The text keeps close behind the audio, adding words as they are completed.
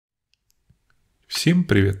Всем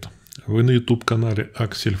привет! Вы на YouTube канале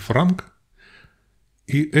Аксель Франк.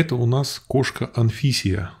 И это у нас кошка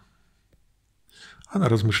Анфисия. Она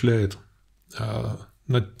размышляет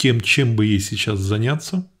над тем, чем бы ей сейчас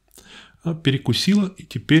заняться. Перекусила и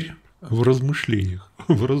теперь в размышлениях,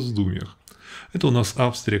 в раздумьях. Это у нас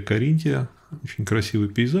Австрия, Каринтия. Очень красивый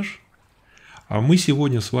пейзаж. А мы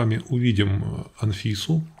сегодня с вами увидим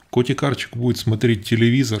Анфису. Котик Арчи будет смотреть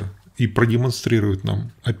телевизор и продемонстрирует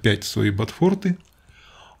нам опять свои ботфорты.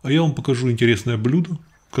 А я вам покажу интересное блюдо,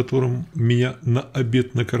 которым меня на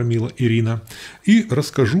обед накормила Ирина. И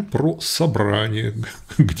расскажу про собрание,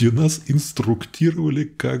 где нас инструктировали,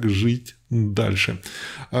 как жить дальше.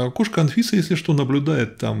 Кошка Анфиса, если что,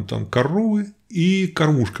 наблюдает там коровы и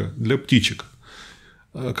кормушка для птичек.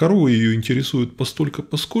 Коровы ее интересуют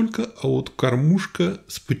постолько-поскольку, а вот кормушка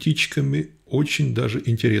с птичками очень даже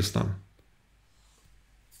интересна.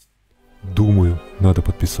 Думаю, надо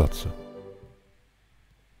подписаться.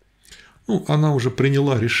 Ну, она уже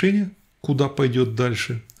приняла решение, куда пойдет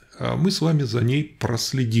дальше, а мы с вами за ней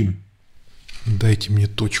проследим. Дайте мне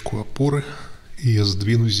точку опоры, и я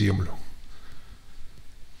сдвину землю.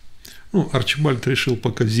 Ну, Арчибальд решил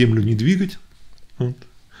пока землю не двигать. Вот.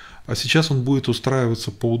 А сейчас он будет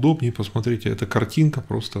устраиваться поудобнее. Посмотрите, эта картинка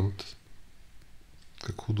просто вот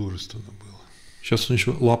как художественно было. Сейчас он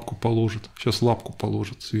еще лапку положит. Сейчас лапку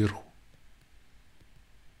положит сверху.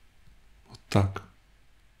 Вот так.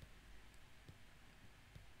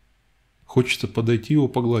 Хочется подойти его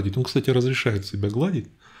погладить. Он, кстати, разрешает себя гладить.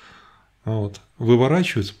 Вот.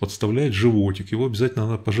 Выворачивается, подставляет животик. Его обязательно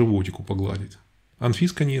надо по животику погладить.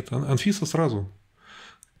 Анфиска нет. Анфиса сразу.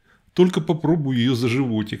 Только попробуй ее за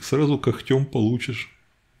животик. Сразу когтем получишь.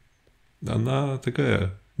 Она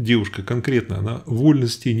такая девушка конкретная. Она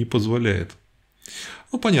вольности не позволяет.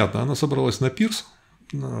 Ну, понятно. Она собралась на пирс.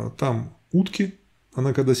 Там утки.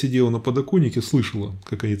 Она, когда сидела на подоконнике, слышала,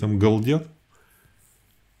 как они там галдят.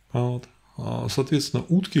 Вот. Соответственно,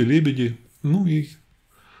 утки, лебеди, ну и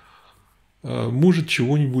может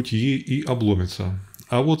чего-нибудь ей и обломится.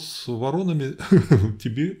 А вот с воронами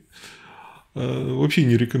тебе вообще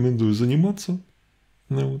не рекомендую заниматься.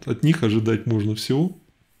 Вот. От них ожидать можно всего.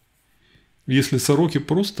 Если сороки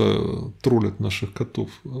просто троллят наших котов,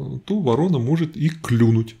 то ворона может и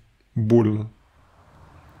клюнуть больно.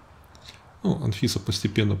 Ну, Анфиса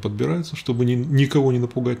постепенно подбирается, чтобы никого не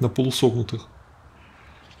напугать на полусогнутых.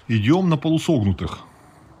 Идем на полусогнутых.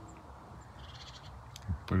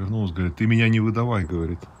 Повернулась, говорит, ты меня не выдавай,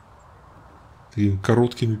 говорит. Ты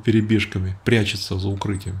короткими перебежками прячется за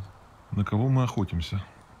укрытием. На кого мы охотимся?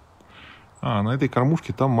 На этой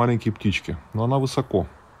кормушке там маленькие птички. Но она высоко.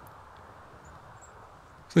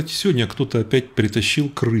 Кстати, сегодня кто-то опять притащил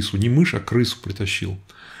крысу. Не мышь, а крысу притащил.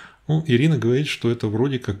 Ну, Ирина говорит, что это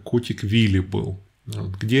вроде как котик Вилли был.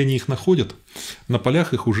 Вот. Где они их находят? На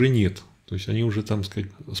полях их уже нет. То есть они уже, там сказать,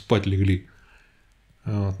 спать легли.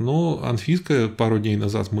 Вот. Но Анфиска пару дней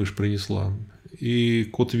назад мышь принесла. И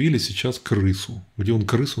кот Вилли сейчас крысу. Где он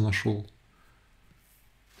крысу нашел?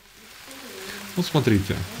 Вот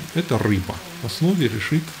смотрите, это рыба. В основе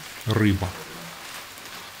лежит рыба.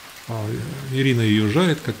 Ирина ее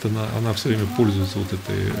жарит как-то. Она все время пользуется вот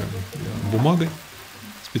этой бумагой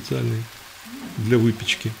специальной для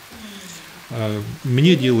выпечки.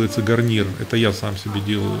 Мне делается гарнир, это я сам себе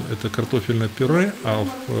делаю, это картофельное пюре, а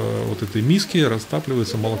в вот этой миске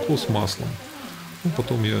растапливается молоко с маслом. Ну,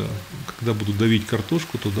 потом я, когда буду давить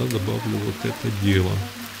картошку, туда добавлю вот это дело.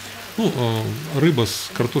 Ну, рыба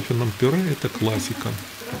с картофельным пюре – это классика.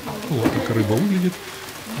 Ну, вот так рыба выглядит.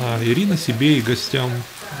 А Ирина себе и гостям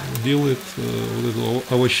делает вот эту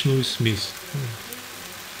овощную смесь.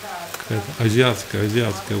 Какая-то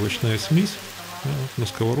азиатская овощная смесь. На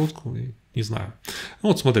сковородку, не знаю.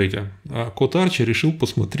 Вот смотрите, кот Арчи решил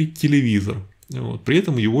посмотреть телевизор. Вот, при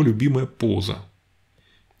этом его любимая поза.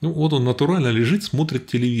 Ну, вот он натурально лежит, смотрит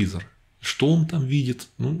телевизор. Что он там видит,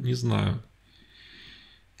 ну, не знаю.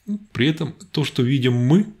 При этом то, что видим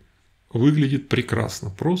мы, выглядит прекрасно.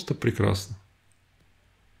 Просто прекрасно.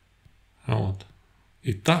 Вот.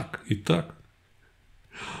 И так.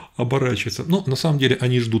 Оборачивается. Но на самом деле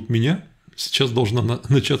они ждут меня. Сейчас должна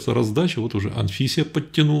начаться раздача. Вот уже Анфисия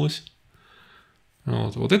подтянулась.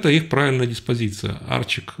 Вот это их правильная диспозиция.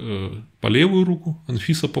 Арчик по левую руку,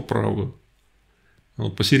 Анфиса по правую.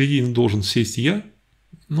 Вот посередине должен сесть я.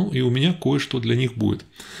 Ну и у меня кое-что для них будет.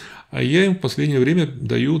 А я им в последнее время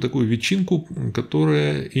даю такую ветчинку,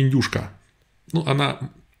 которая индюшка. Ну,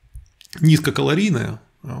 она низкокалорийная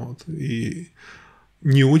вот, и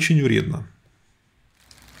не очень вредна.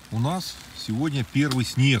 У нас сегодня первый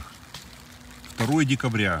снег. 2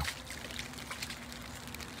 декабря.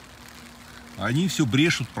 Они все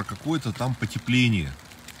брешут про какое-то там потепление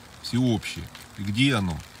всеобщее. И где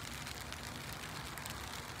оно?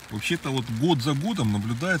 Вообще-то вот год за годом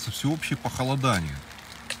наблюдается всеобщее похолодание.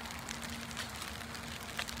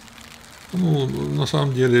 Ну, на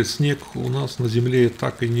самом деле, снег у нас на земле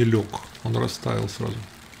так и не лег. Он растаял сразу.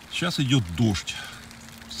 Сейчас идет дождь.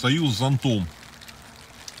 Стою с зонтом.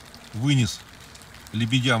 Вынес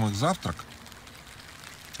лебедям их завтрак.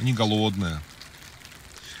 Они голодные.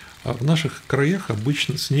 А в наших краях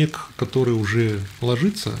обычно снег, который уже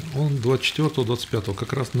ложится, он 24-25,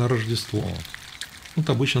 как раз на Рождество. Вот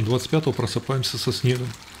обычно 25-го просыпаемся со снегом.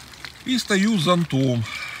 И стою с зонтом.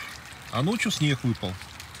 А ночью снег выпал.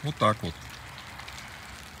 Вот так вот.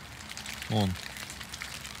 Вон.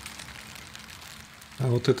 А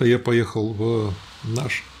вот это я поехал в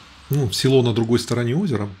в село на другой стороне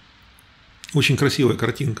озера. Очень красивая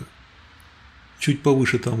картинка. Чуть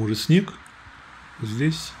повыше там уже снег.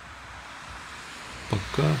 Здесь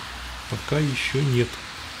пока еще нет.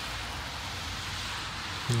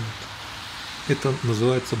 Вот. Это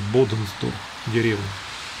называется Боденсдорф, деревня.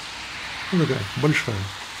 Ну, такая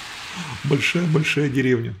большая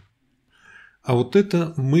деревня. А вот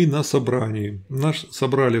это мы на собрании.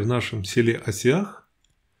 Собрали в нашем селе Осях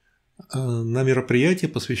на мероприятие,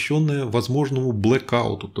 посвященное возможному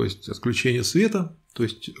блэкауту, то есть отключению света, то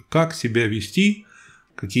есть как себя вести,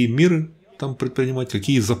 какие меры там предпринимать,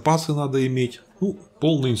 какие запасы надо иметь. Ну,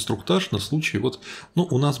 полный инструктаж на случай. Вот, ну,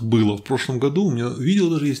 у нас было в прошлом году, у меня видео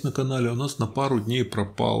даже есть на канале, у нас на пару дней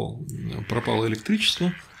пропало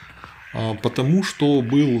электричество, потому что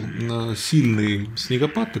был сильный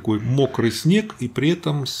снегопад, такой мокрый снег, и при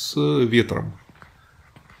этом с ветром.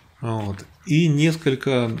 Вот. И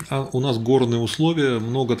у нас горные условия,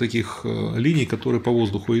 много таких линий, которые по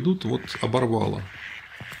воздуху идут, вот оборвало.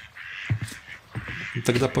 И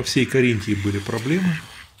тогда по всей Каринтии были проблемы.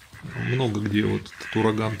 Много где вот этот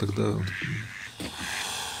ураган тогда.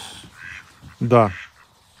 Да.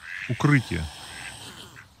 Укрытие.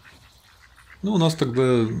 Ну, у нас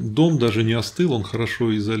тогда дом даже не остыл, он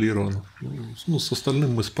хорошо изолирован. Ну, с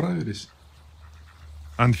остальным мы справились.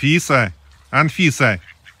 Анфиса!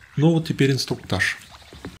 Ну, вот теперь инструктаж.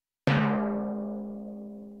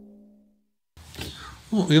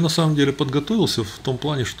 Ну, я на самом деле подготовился в том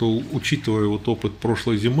плане, что, учитывая вот опыт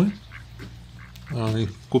прошлой зимы,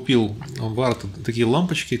 купил в Арт такие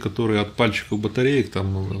лампочки, которые от пальчиков батареек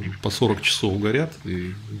там по 40 часов горят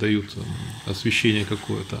и дают освещение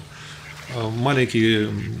какое-то. Маленькие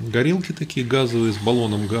горелки такие газовые с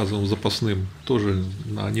баллоном газовым запасным, тоже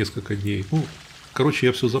на несколько дней. Ну, короче,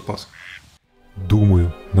 я все запас.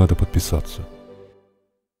 Думаю, надо подписаться.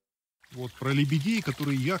 Вот про лебедей,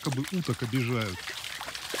 которые якобы уток обижают.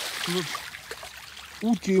 Вот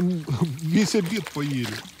утки весь обед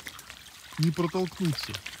поели. Не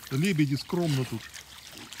протолкнуться. Лебеди скромно тут.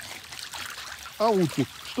 А утки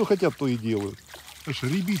что хотят, то и делают. Аж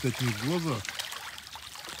рябит от них в глазах.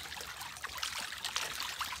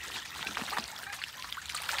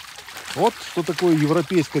 Вот что такое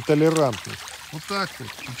европейская толерантность. Вот так вот,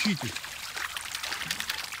 учитесь.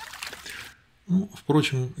 Ну,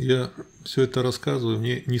 впрочем, я все это рассказываю,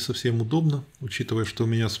 мне не совсем удобно, учитывая, что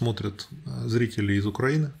меня смотрят зрители из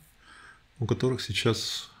Украины, у которых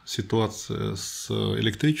сейчас ситуация с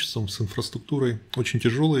электричеством, с инфраструктурой очень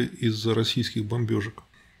тяжелая из-за российских бомбежек.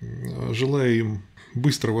 Желаю им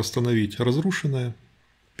быстро восстановить разрушенное,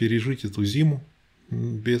 пережить эту зиму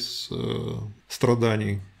без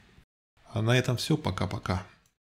страданий. А на этом все. Пока-пока.